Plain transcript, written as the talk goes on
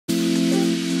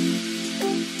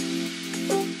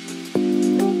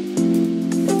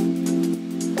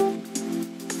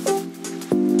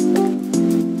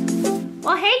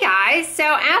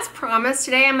as promised,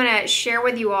 today I'm going to share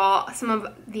with you all some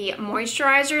of the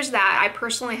moisturizers that I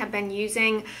personally have been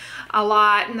using a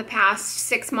lot in the past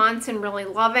 6 months and really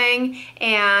loving,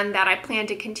 and that I plan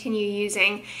to continue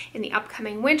using in the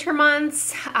upcoming winter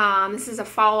months. This is a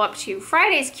follow-up to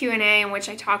Friday's Q&A, in which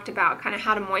I talked about kind of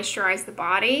how to moisturize the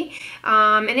body.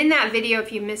 And in that video,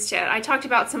 if you missed it, I talked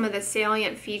about some of the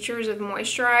salient features of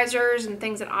moisturizers and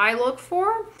things that I look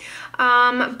for.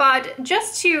 But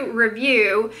just to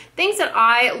review, things that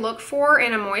I look for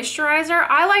in a moisturizer,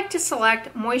 I like to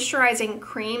select moisturizing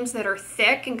creams that are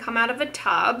thick and come out of a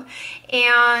tub.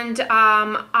 And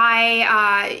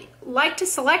I like to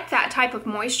select that type of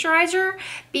moisturizer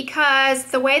because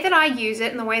the way that I use it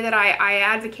and the way that I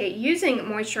advocate using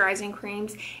moisturizing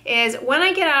creams is when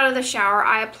I get out of the shower,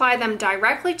 I apply them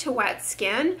directly to wet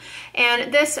skin,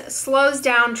 and this slows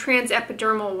down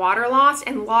transepidermal water loss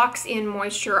and locks in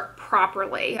moisture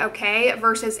properly, okay,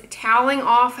 versus toweling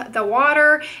off the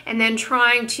water and then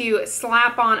trying to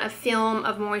slap on a film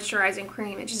of moisturizing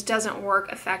cream. It just doesn't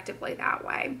work effectively that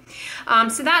way.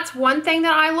 So that's one thing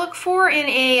that I look for in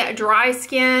a dry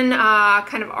skin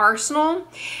kind of arsenal.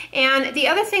 And the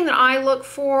other thing that I look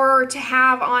for to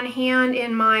have on hand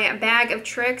in my bag of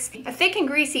tricks, a thick and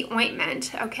greasy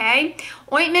ointment, okay?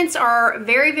 Ointments are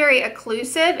very, very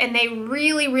occlusive, and they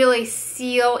really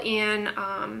seal in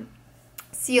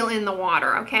the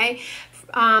water, okay?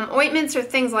 Ointments are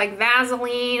things like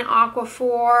Vaseline,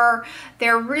 Aquaphor.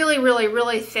 They're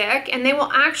really thick, and they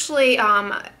will actually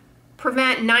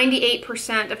prevent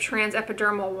 98% of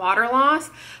transepidermal water loss.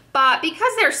 But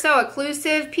because they're so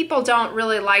occlusive, people don't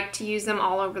really like to use them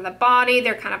all over the body.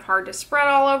 They're kind of hard to spread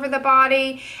all over the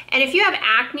body. And if you have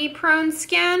acne-prone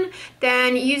skin,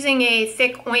 then using a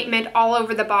thick ointment all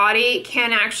over the body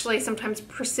can actually sometimes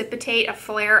precipitate a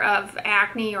flare of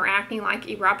acne or acne-like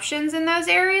eruptions in those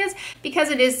areas. Because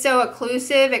it is so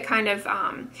occlusive, it kind of,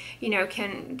 you know,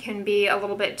 can be a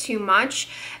little bit too much.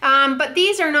 But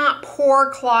these are not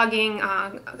pore clogging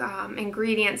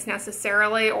ingredients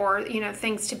necessarily, or, you know,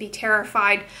 things to be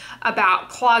terrified about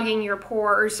clogging your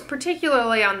pores,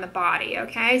 particularly on the body,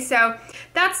 okay? So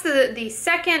that's the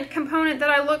second component that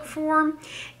I look for.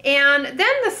 And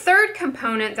then the third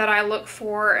component that I look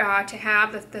for to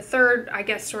have, the third, I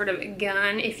guess, sort of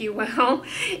gun, if you will,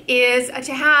 is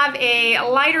to have a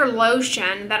lighter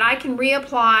lotion that I can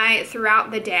reapply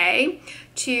throughout the day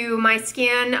to my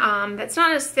skin that's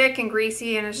not as thick and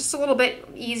greasy, and it's just a little bit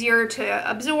easier to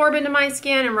absorb into my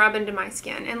skin and rub into my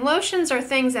skin. And lotions are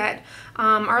things that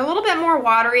are a little bit more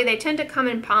watery. They tend to come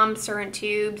in pumps or in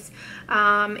tubes,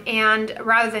 and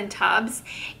rather than tubs,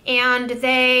 and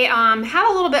they have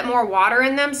a little bit more water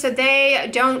in them, so they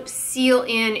don't seal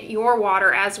in your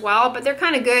water as well, but they're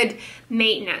kind of good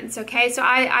maintenance, okay? So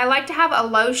I like to have a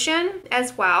lotion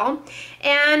as well.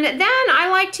 And then I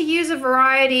like to use a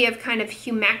variety of kind of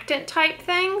humectant type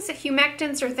things.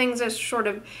 Humectants are things that are sort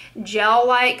of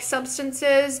gel-like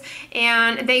substances,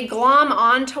 and they glom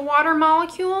onto water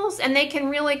molecules, and they can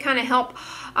really kind of help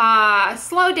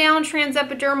slow down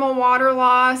transepidermal water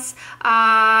loss,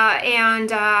 and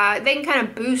they can kind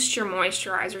of boost your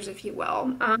moisturizers, if you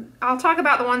will. I'll talk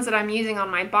about the ones that I'm using on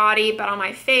my body, but on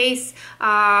my face,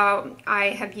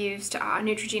 I have used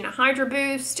Neutrogena Hydra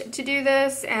Boost to do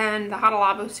this, and the Hada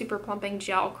Labo Super Plumping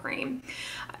Gel Cream.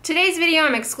 Today's video,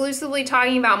 I'm exclusively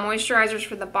talking about moisturizers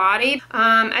for the body.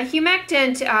 A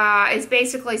humectant is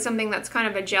basically something that's kind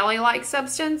of a jelly-like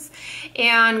substance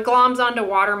and gloms onto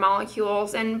water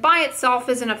molecules, and by itself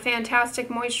isn't a fantastic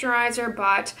moisturizer,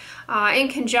 but in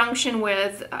conjunction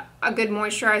with a good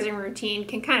moisturizing routine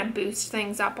can kind of boost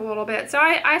things up a little bit. So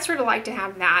I sort of like to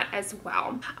have that as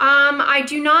well. I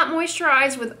do not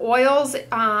moisturize with oils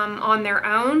on their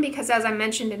own because, as I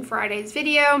mentioned in Friday's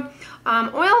video,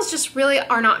 oils just really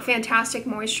are not fantastic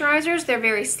moisturizers. They're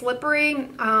very slippery,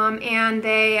 and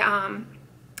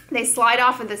they slide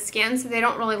off of the skin, so they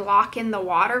don't really lock in the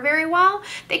water very well.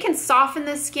 They can soften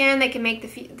the skin, they can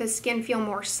make the skin feel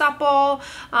more supple.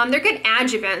 They're good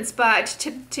adjuvants, but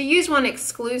to use one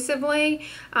exclusively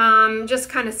just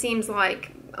kind of seems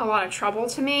like a lot of trouble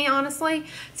to me, honestly,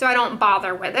 so I don't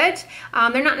bother with it.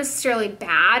 They're not necessarily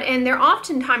bad, and they're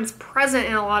oftentimes present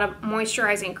in a lot of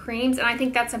moisturizing creams, and I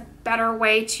think that's a better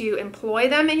way to employ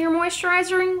them in your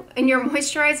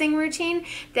moisturizing routine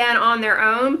than on their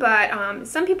own. But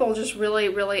some people just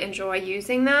really enjoy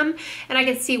using them, and I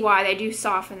can see why. They do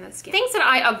soften the skin. Things that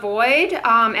I avoid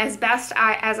as best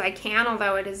as I can,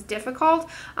 although it is difficult,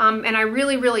 and I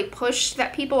really push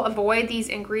that people avoid these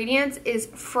ingredients, is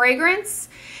fragrance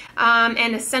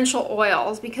and essential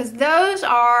oils, because those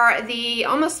are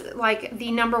almost like the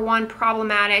 #1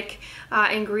 problematic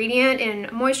ingredient in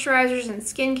moisturizers and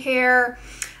skincare.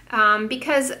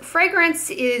 because fragrance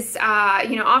is,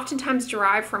 you know, oftentimes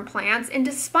derived from plants. And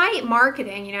despite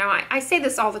marketing, you know, I say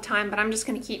this all the time, but I'm just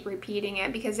going to keep repeating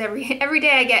it because every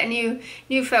day I get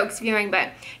new folks viewing.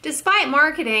 But despite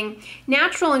marketing,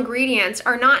 natural ingredients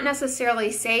are not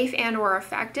necessarily safe and or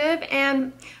effective.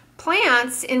 And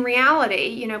plants, in reality,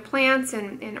 you know, plants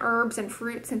and herbs and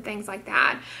fruits and things like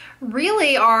that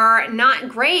really are not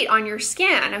great on your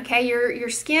skin, okay? Your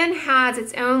skin has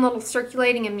its own little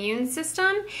circulating immune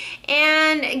system,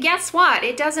 and guess what?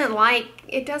 It doesn't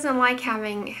like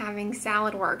having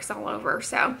salad works all over.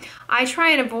 So I try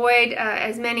and avoid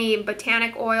as many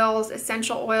botanic oils,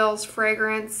 essential oils,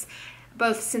 fragrance,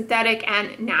 both synthetic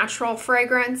and natural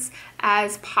fragrance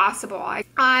as possible.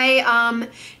 I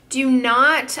do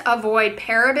not avoid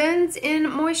parabens in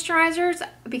moisturizers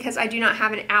because I do not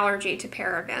have an allergy to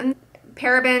parabens.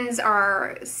 Parabens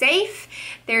are safe.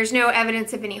 There's no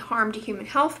evidence of any harm to human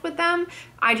health with them.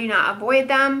 I do not avoid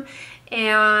them,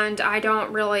 and I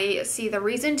don't really see the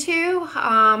reason to.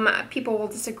 People will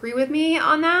disagree with me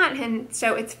on that, and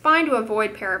so it's fine to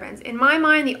avoid parabens. In my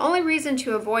mind, the only reason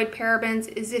to avoid parabens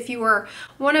is if you are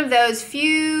one of those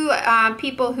few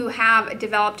people who have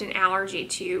developed an allergy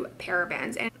to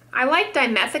parabens. And I like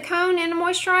dimethicone in a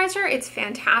moisturizer. It's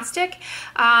fantastic.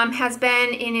 Has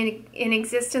been in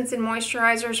existence in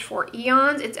moisturizers for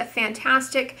eons. It's a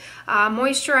fantastic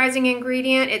moisturizing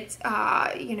ingredient. It's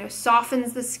you know,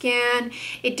 softens the skin.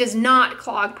 It does not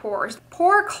clog pores.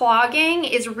 Pore clogging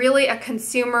is really a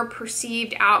consumer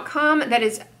perceived outcome that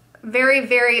is very,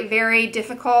 very, very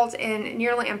difficult and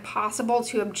nearly impossible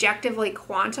to objectively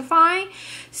quantify.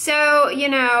 So, you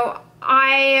know,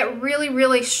 I really,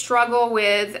 really struggle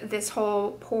with this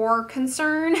whole pore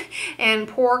concern and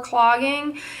pore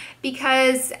clogging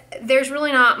because there's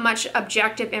really not much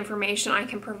objective information I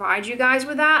can provide you guys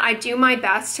with that. I do my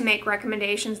best to make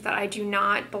recommendations that I do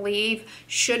not believe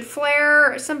should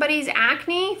flare somebody's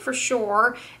acne for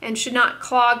sure and should not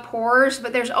clog pores,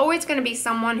 but there's always going to be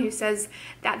someone who says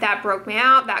that broke me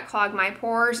out, that clogged my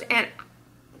pores, and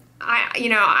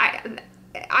I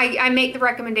make the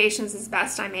recommendations as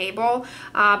best I'm able,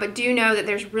 but do know that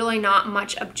there's really not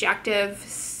much objective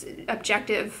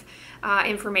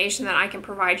information that I can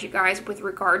provide you guys with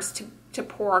regards to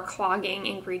pore clogging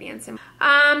ingredients. So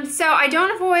I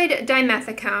don't avoid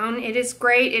dimethicone. It is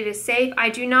great. It is safe. I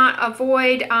do not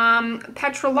avoid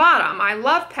petrolatum. I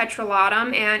love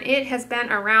petrolatum, and it has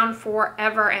been around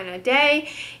forever and a day.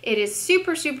 It is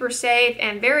super, super safe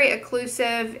and very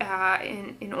occlusive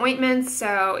in ointments,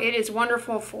 so it is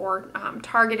wonderful for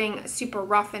targeting super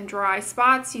rough and dry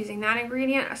spots using that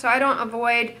ingredient. So I don't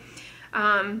avoid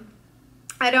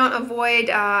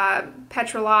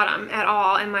petrolatum at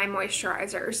all in my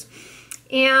moisturizers.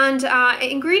 And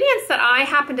ingredients that I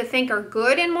happen to think are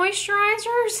good in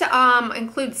moisturizers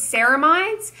include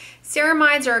ceramides.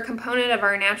 Ceramides are a component of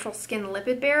our natural skin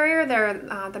lipid barrier.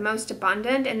 They're the most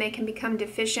abundant, and they can become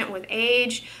deficient with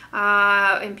age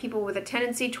in people with a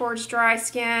tendency towards dry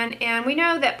skin. And we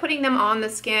know that putting them on the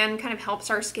skin kind of helps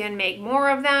our skin make more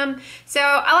of them. So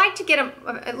I like to get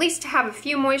at least to have a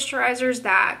few moisturizers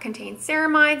that contain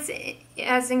ceramides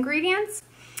as ingredients.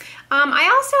 I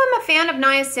also am a fan of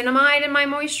niacinamide in my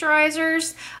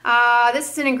moisturizers.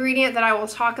 This is an ingredient that I will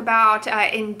talk about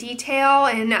in detail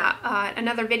in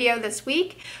another video this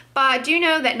week. But do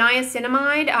know that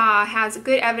niacinamide has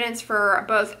good evidence for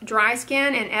both dry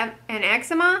skin and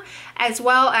eczema, as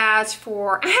well as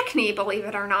for acne, believe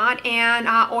it or not, and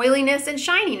oiliness and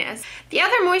shininess. The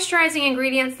other moisturizing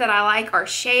ingredients that I like are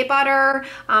shea butter.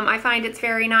 I find it's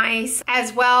very nice,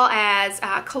 as well as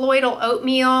colloidal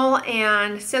oatmeal,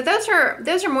 and so those are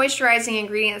moisturizing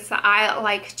ingredients that I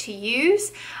like to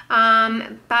use.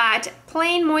 But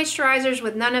plain moisturizers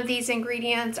with none of these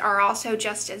ingredients are also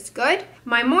just as good.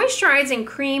 My moisturizing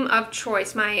cream of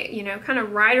choice, my kind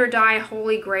of ride or die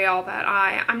holy grail that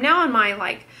I'm now on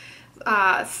my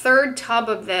third tub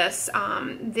of this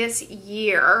this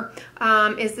year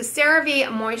is the CeraVe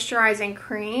moisturizing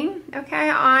cream. Okay,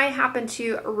 I happen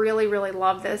to really, really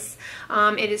love this.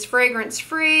 It is fragrance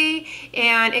free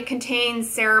and it contains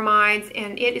ceramides,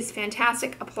 and it is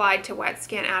fantastic applied to wet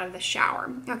skin out of the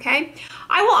shower. Okay,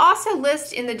 I will also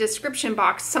list in the description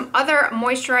box some other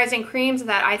moisturizing creams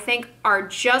that I think are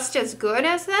just as good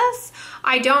as this.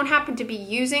 I don't happen to be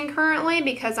using currently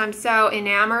because I'm so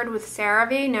enamored with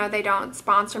CeraVe. No, they don't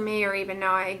sponsor me or even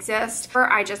know I exist.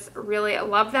 I just really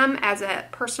love them as a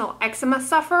personal eczema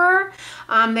sufferer.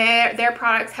 Their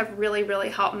products have really, really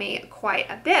helped me quite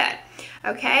a bit.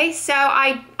 Okay, so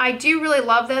I do really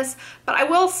love this, but I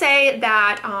will say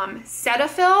that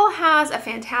Cetaphil has a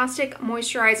fantastic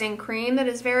moisturizing cream that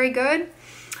is very good.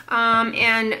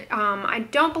 I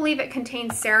don't believe it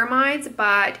contains ceramides,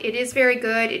 but it is very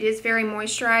good. It is very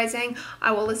moisturizing.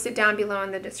 I will list it down below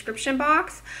in the description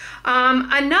box.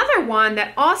 Another one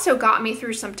that also got me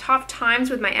through some tough times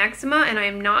with my eczema and I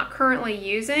am not currently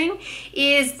using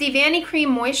is the Vanicream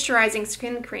Moisturizing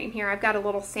Skin Cream. Here I've got a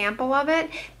little sample of it.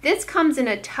 This comes in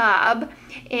a tub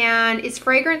and is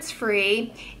fragrance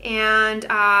free and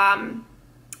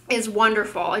is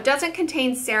wonderful. It doesn't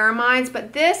contain ceramides,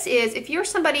 but this is, if you're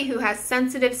somebody who has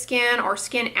sensitive skin or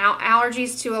skin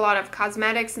allergies to a lot of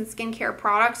cosmetics and skincare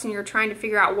products and you're trying to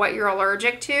figure out what you're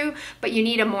allergic to, but you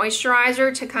need a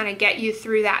moisturizer to kind of get you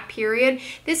through that period,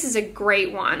 this is a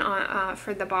great one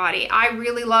for the body. I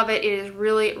really love it. It is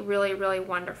really, really, really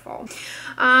wonderful.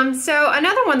 So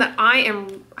another one that I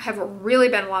have really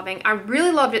been loving, I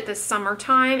really loved it this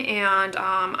summertime, and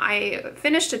I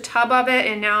finished a tub of it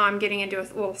and now I'm getting into a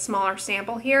little smaller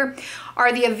sample here,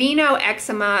 are the Aveeno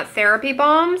Eczema Therapy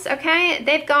Balms. Okay,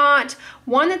 they've got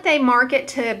one that they market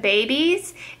to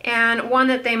babies and one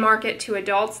that they market to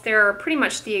adults. They're pretty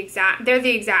much the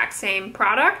exact same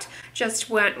product, just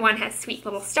one has sweet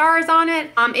little stars on it.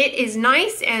 It is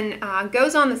nice and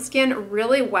goes on the skin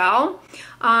really well.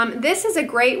 This is a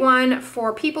great one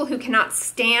for people who cannot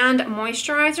stand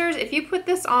moisturizers. If you put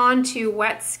this on to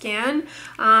wet skin,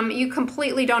 you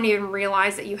completely don't even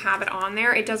realize that you have it on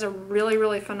there. It does a really,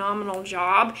 really phenomenal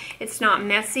job. It's not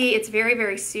messy. It's very,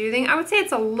 very soothing. I would say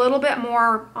it's a little bit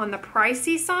more on the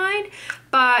pricey side,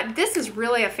 but this is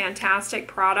really a fantastic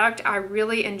product. I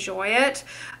really enjoy it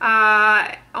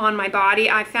on my body.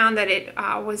 I found that it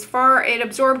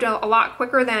absorbed a lot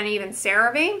quicker than even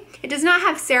CeraVe. It does not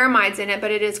have ceramides in it,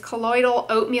 but it is colloidal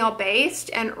oatmeal based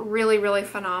and really, really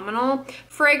phenomenal.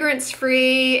 Fragrance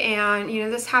free, and you know,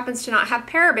 this happens to not have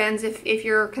parabens if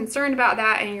you're concerned about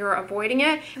that and you're avoiding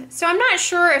it. So I'm not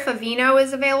sure if Aveeno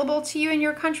is available to you in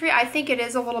your country. I think it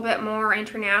is a little bit more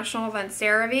international than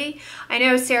CeraVe. I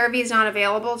know CeraVe is not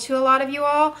available to a lot of you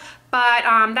all, but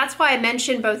that's why I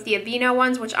mentioned both the Aveeno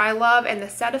ones, which I love, and the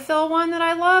Cetaphil one that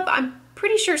I love. I'm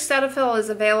pretty sure Cetaphil is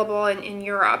available in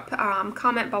Europe.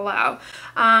 Comment below.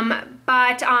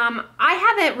 But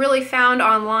I haven't really found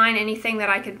online anything that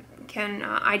I can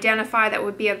identify that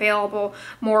would be available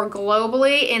more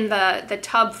globally in the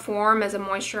tub form as a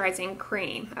moisturizing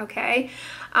cream, okay?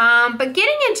 But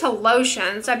getting into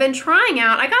lotions, I've been trying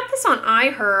out, I got this on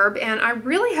iHerb and I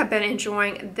really have been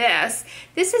enjoying this.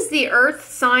 This is the Earth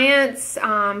Science,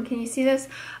 can you see this?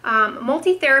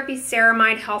 Multi-Therapy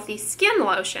Ceramide Healthy Skin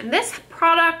Lotion. This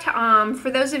product,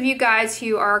 for those of you guys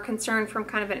who are concerned from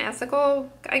kind of an ethical,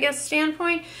 I guess,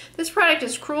 standpoint, this product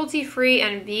is cruelty-free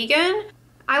and vegan.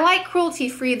 I like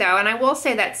cruelty-free though, and I will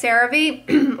say that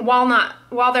CeraVe,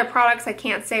 while their products I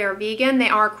can't say are vegan, they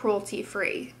are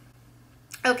cruelty-free.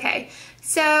 Okay,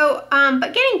 so,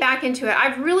 but getting back into it,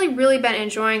 I've really, really been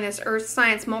enjoying this Earth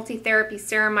Science Multi-Therapy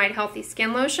Ceramide Healthy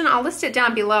Skin Lotion. I'll list it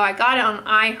down below. I got it on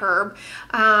iHerb,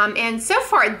 and so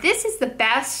far, this is the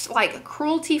best, like,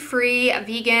 cruelty-free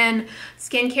vegan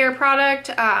skincare product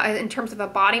in terms of a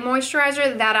body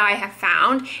moisturizer that I have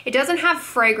found. It doesn't have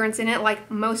fragrance in it like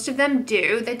most of them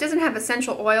do. It doesn't have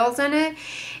essential oils in it,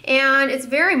 and it's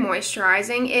very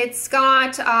moisturizing. It's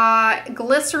got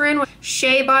glycerin,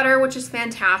 shea butter, which is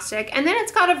fantastic, and then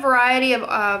it's got a variety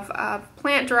of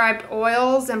plant-derived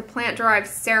oils and plant-derived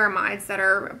ceramides that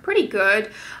are pretty good.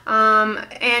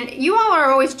 And you all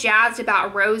are always jazzed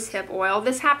about rosehip oil.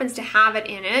 This happens to have it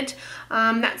in it.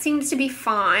 That seems to be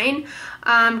fine.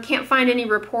 Can't find any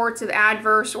reports of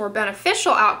adverse or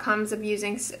beneficial outcomes of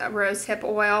using rosehip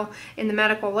oil in the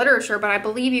medical literature, but I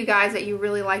believe you guys that you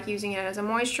really like using it as a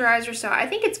moisturizer, so I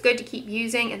think it's good to keep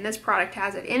using, and this product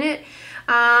has it in it.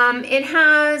 It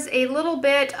has a little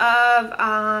bit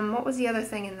of, what was the other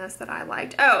thing in this that I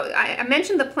liked? Oh, I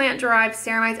mentioned the plant-derived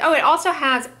ceramides. Oh, it also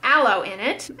has aloe in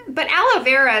it. But aloe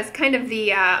vera is kind of the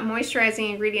moisturizing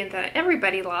ingredient that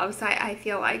everybody loves, I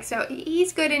feel like. So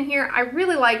he's good in here. I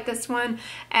really like this one,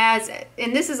 and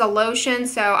this is a lotion,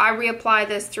 so I reapply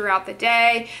this throughout the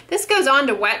day. This goes on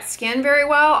to wet skin very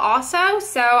well also,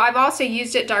 so I've also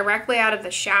used it directly out of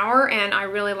the shower, and I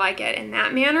really like it in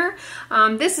that manner.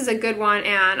 This is a good one,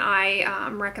 and I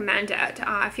recommend it.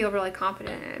 I feel really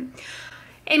confident in it.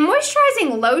 A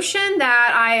moisturizing lotion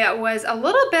that I was a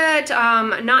little bit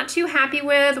not too happy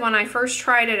with when I first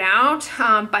tried it out,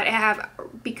 but have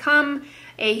become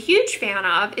a huge fan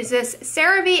of, is this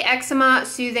CeraVe Eczema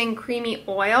Soothing Creamy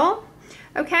Oil.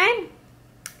 Okay,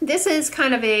 this is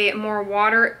kind of a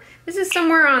more this is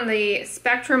somewhere on the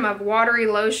spectrum of watery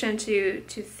lotion to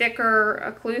thicker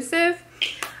occlusive.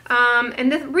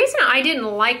 And the reason I didn't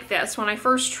like this when I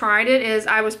first tried it is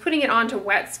I was putting it onto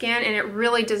wet skin and it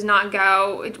really does not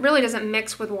go, it really doesn't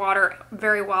mix with water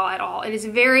very well at all. It is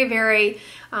very, very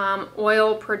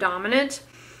oil predominant,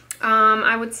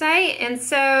 I would say. And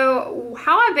so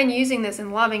how I've been using this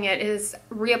and loving it is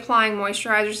reapplying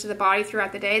moisturizers to the body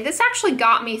throughout the day. This actually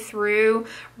got me through.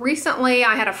 Recently,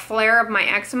 I had a flare of my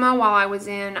eczema while I was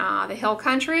in the hill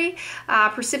country,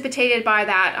 precipitated by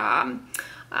that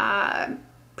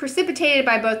precipitated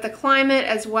by both the climate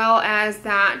as well as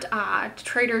that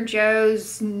Trader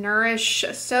Joe's Nourish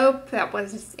soap that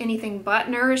was anything but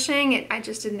nourishing. I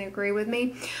just didn't agree with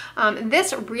me.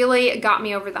 This really got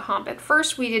me over the hump. At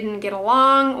first we didn't get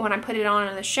along when I put it on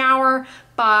in the shower,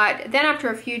 but then after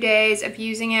a few days of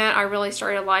using it, I really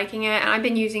started liking it, and I've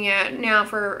been using it now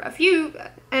for a few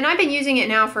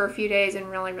days and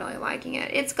really, really liking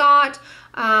it. It's got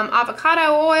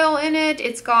avocado oil in it,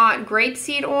 it's got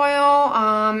grapeseed oil,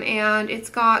 and it's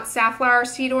got safflower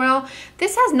seed oil.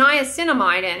 This has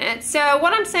niacinamide in it. So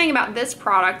what I'm saying about this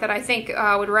product that I think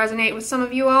would resonate with some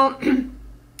of you all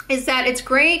is that it's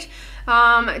great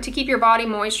to keep your body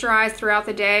moisturized throughout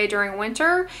the day during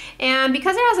winter. And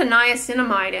because it has a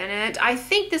niacinamide in it, I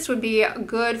think this would be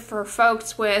good for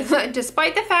folks with,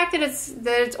 despite the fact that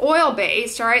it's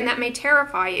oil-based, all right, and that may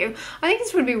terrify you, I think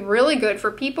this would be really good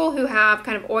for people who have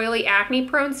kind of oily,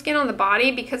 acne-prone skin on the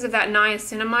body because of that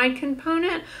niacinamide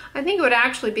component. I think it would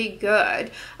actually be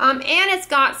good. And it's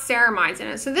got ceramides in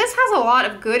it. So this has a lot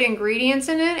of good ingredients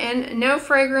in it and no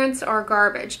fragrance or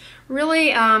garbage.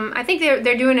 Really, I think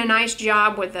they're doing a nice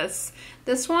job with this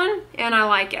one, and I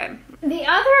like it. The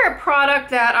other product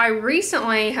that I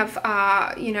recently have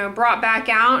brought back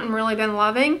out and really been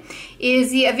loving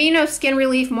is the Aveeno Skin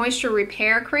Relief Moisture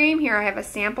Repair Cream. Here I have a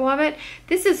sample of it.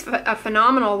 This is a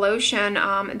phenomenal lotion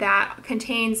that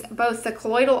contains both the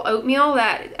colloidal oatmeal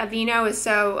that Aveeno is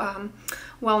so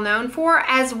well known for,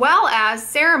 as well as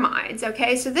ceramides.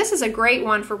 Okay, so this is a great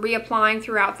one for reapplying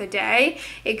throughout the day.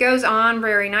 It goes on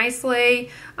very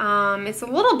nicely. It's a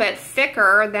little bit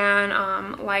thicker than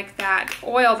like that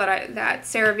oil that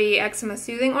CeraVe Eczema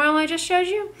Soothing Oil I just showed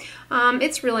you.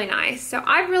 It's really nice. So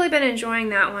I've really been enjoying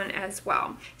that one as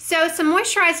well. So some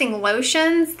moisturizing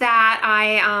lotions that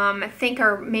I think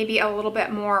are maybe a little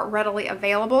bit more readily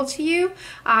available to you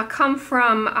come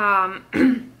from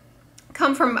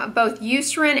both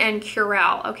Eucerin and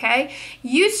Curel, okay?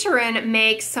 Eucerin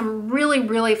makes some really,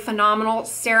 really phenomenal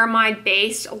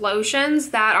ceramide-based lotions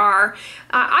that are,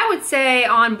 I would say,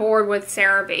 on board with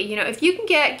CeraVe. You know, if you can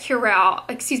get if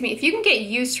you can get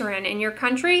Eucerin in your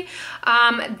country,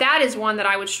 that is one that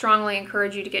I would strongly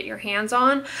encourage you to get your hands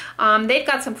on. They've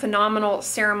got some phenomenal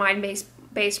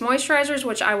ceramide-based moisturizers,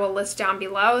 which I will list down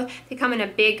below. They come in a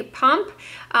big pump,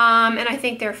 and I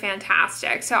think they're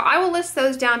fantastic. So I will list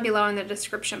those down below in the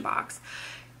description box.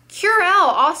 Curel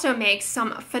also makes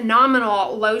some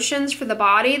phenomenal lotions for the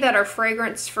body that are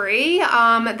fragrance-free,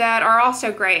 that are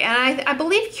also great. And I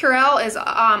believe Curel is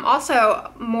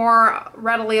also more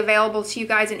readily available to you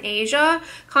guys in Asia.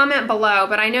 Comment below,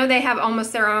 but I know they have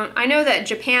almost their own. I know that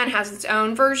Japan has its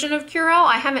own version of Curel.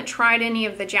 I haven't tried any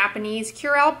of the Japanese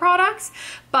Curel products,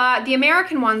 but the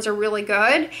American ones are really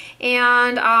good,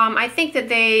 and I think that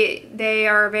they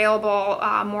are available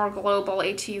more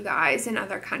globally to you guys in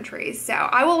other countries. So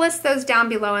I will list those down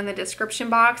below in the description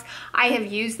box. I have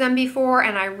used them before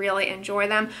and I really enjoy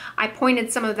them. I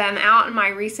pointed some of them out in my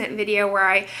recent video where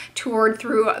I toured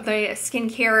through the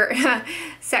skincare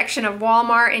section of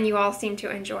Walmart, and you all seem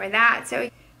to enjoy that.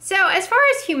 So as far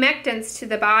as humectants to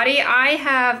the body, I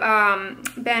have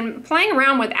been playing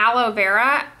around with aloe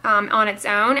vera on its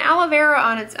own. Aloe vera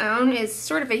on its own is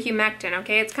sort of a humectant,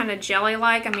 okay? It's kind of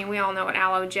jelly-like. I mean, we all know what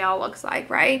aloe gel looks like,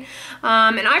 right?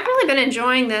 And I've really been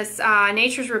enjoying this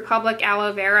Nature's Republic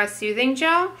Aloe Vera Soothing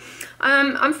Gel.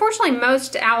 Unfortunately,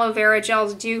 most aloe vera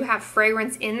gels do have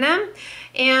fragrance in them.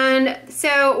 And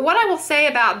so what I will say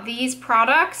about these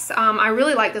products, I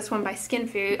really like this one by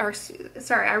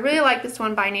I really like this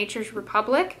one by Nature's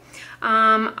Republic.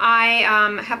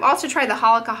 I have also tried the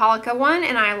Holika one,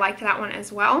 and I liked that one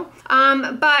as well.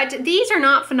 But these are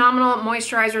not phenomenal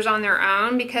moisturizers on their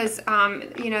own because,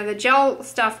 you know, the gel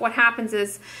stuff, what happens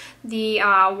is the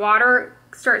water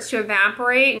starts to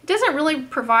evaporate. It doesn't really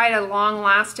provide a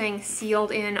long-lasting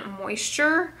sealed-in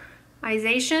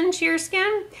moisturization to your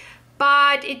skin.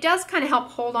 but it does kind of help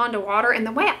hold on to water. And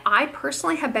the way I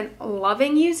personally have been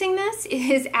loving using this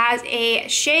is as a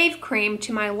shave cream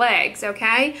to my legs,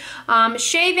 okay?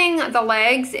 Shaving the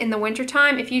legs in the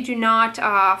wintertime, if you do not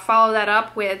follow that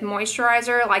up with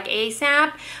moisturizer like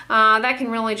ASAP, that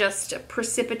can really just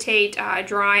precipitate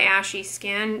dry, ashy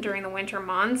skin during the winter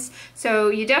months. So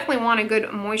you definitely want a good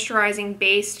moisturizing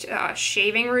based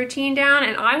shaving routine down,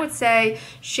 and I would say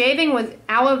shaving with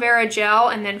aloe vera gel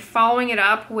and then following it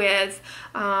up with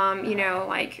you know,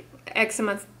 like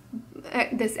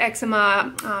this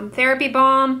eczema therapy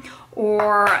balm,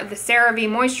 or the CeraVe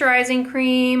moisturizing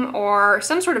cream, or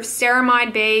some sort of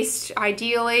ceramide based,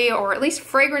 ideally, or at least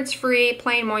fragrance free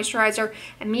plain moisturizer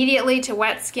immediately to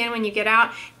wet skin when you get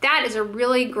out. That is a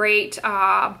really great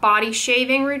body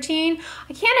shaving routine.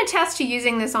 I can't attest to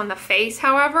using this on the face,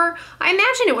 however. I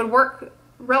imagine it would work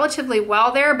relatively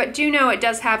well there, but do know it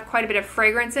does have quite a bit of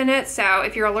fragrance in it, so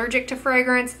if you're allergic to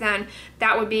fragrance, then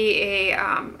that would be a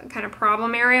kind of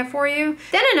problem area for you.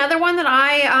 Then another one that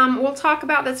I will talk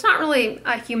about that's not really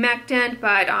a humectant,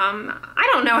 but I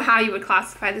don't know how you would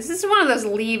classify this. This is one of those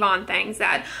leave-on things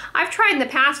that I've tried in the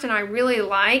past and I really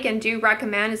like and do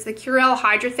recommend. Is the Curel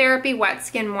Hydrotherapy Wet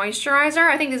Skin Moisturizer.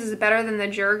 I think this is better than the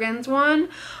Jergens one.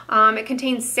 It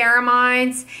contains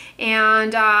ceramides,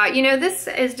 and you know, this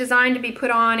is designed to be put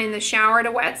on in the shower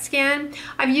to wet skin.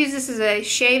 I've used this as a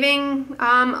shaving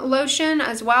lotion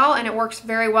as well, and it works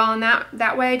very well in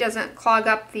that way. It doesn't clog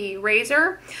up the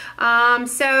razor.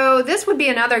 So this would be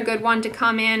another good one to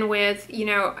come in with, you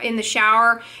know, in the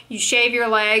shower. You shave your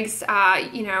legs,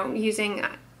 you know, using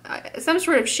some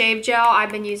sort of shave gel.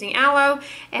 I've been using aloe,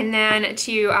 and then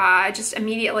to just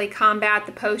immediately combat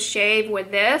the post-shave with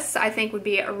this, I think would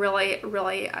be a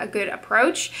really a good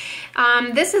approach.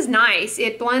 This is nice.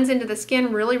 It blends into the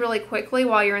skin really quickly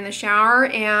while you're in the shower,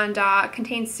 and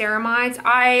contains ceramides.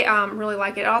 I really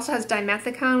like it. It also has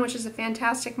dimethicone, which is a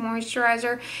fantastic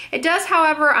moisturizer. It does,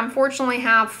 however, unfortunately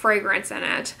have fragrance in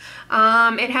it.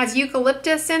 It has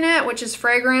eucalyptus in it, which is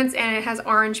fragrance, and it has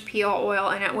orange peel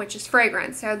oil in it, which is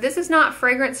fragrance. So this is not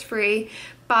fragrance free,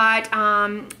 but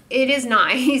it is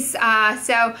nice. So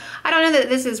I don't know that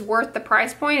this is worth the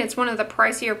price point. It's one of the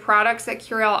pricier products that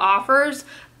Curel offers,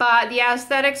 but the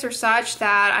aesthetics are such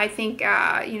that I think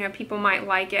you know, people might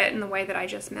like it in the way that I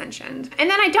just mentioned. And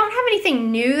then I don't have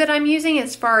anything new that I'm using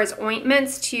as far as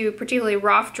ointments to particularly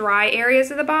rough, dry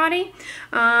areas of the body.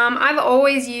 I've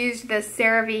always used the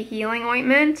CeraVe Healing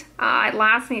Ointment. It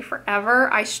lasts me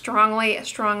forever. I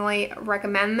strongly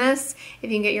recommend this if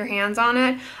you can get your hands on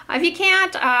it. If you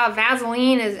can't,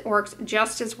 Vaseline works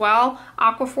just as well.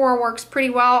 Aquaphor works pretty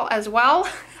well as well.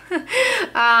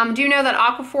 Do know that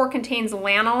Aquaphor contains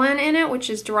lanolin in it, which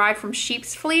is derived from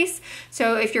sheep's fleece.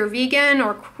 So if you're vegan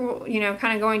or, you know,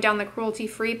 kind of going down the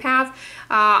cruelty-free path,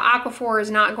 Aquaphor is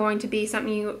not going to be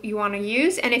something you want to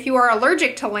use. And if you are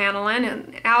allergic to lanolin,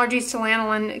 and allergies to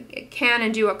lanolin can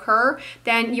and do occur,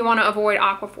 then you want to avoid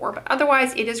Aquaphor. But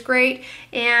otherwise, it is great.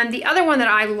 And the other one that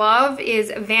I love is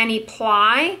Vani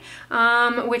Ply,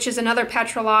 which is another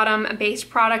petrolatum-based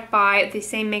product by the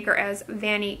same maker as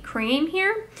Vani Cream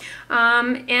here.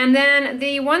 And then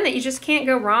the one that you just can't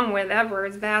go wrong with ever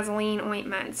is Vaseline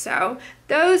ointment. So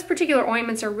those particular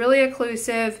ointments are really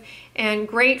occlusive and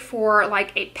great for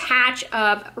like a patch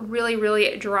of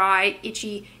really dry,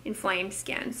 itchy, inflamed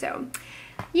skin. So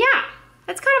yeah,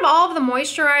 that's kind of all of the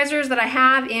moisturizers that I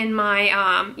have in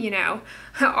my, you know,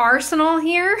 arsenal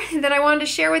here that I wanted to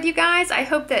share with you guys. I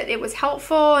hope that it was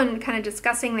helpful in kind of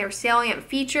discussing their salient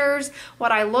features,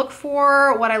 what I look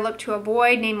for, what I look to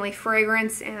avoid, namely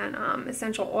fragrance and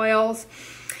essential oils.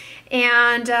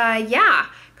 And yeah,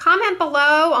 comment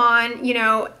below on, you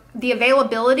know, the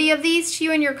availability of these to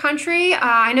you in your country.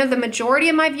 I know the majority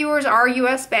of my viewers are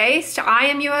US based. I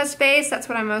am US based, that's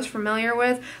what I'm most familiar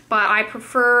with, but I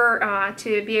prefer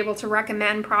to be able to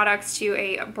recommend products to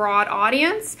a broad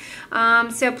audience.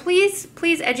 So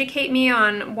please educate me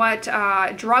on what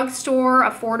drugstore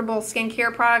affordable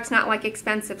skincare products, not like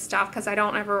expensive stuff, because I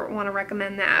don't ever want to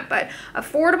recommend that, but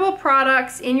affordable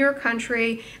products in your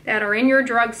country that are in your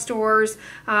drugstores,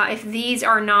 if these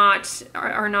are not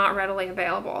readily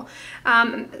available.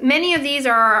 Many of these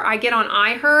I get on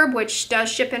iHerb, which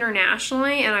does ship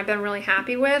internationally, and I've been really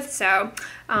happy with. So,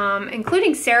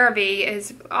 including CeraVe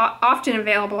is often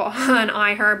available on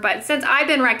iHerb, but since I've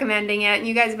been recommending it and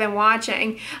you guys have been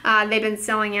watching, they've been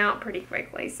selling out pretty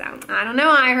quickly. So, I don't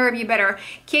know, iHerb, you better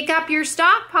kick up your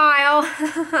stockpile.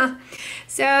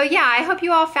 So, yeah, I hope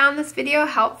you all found this video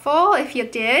helpful. If you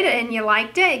did and you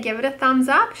liked it, give it a thumbs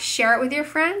up, share it with your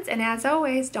friends, and as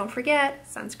always, don't forget,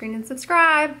 sunscreen and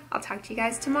subscribe. I'll talk to you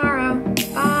guys tomorrow.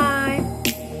 Bye.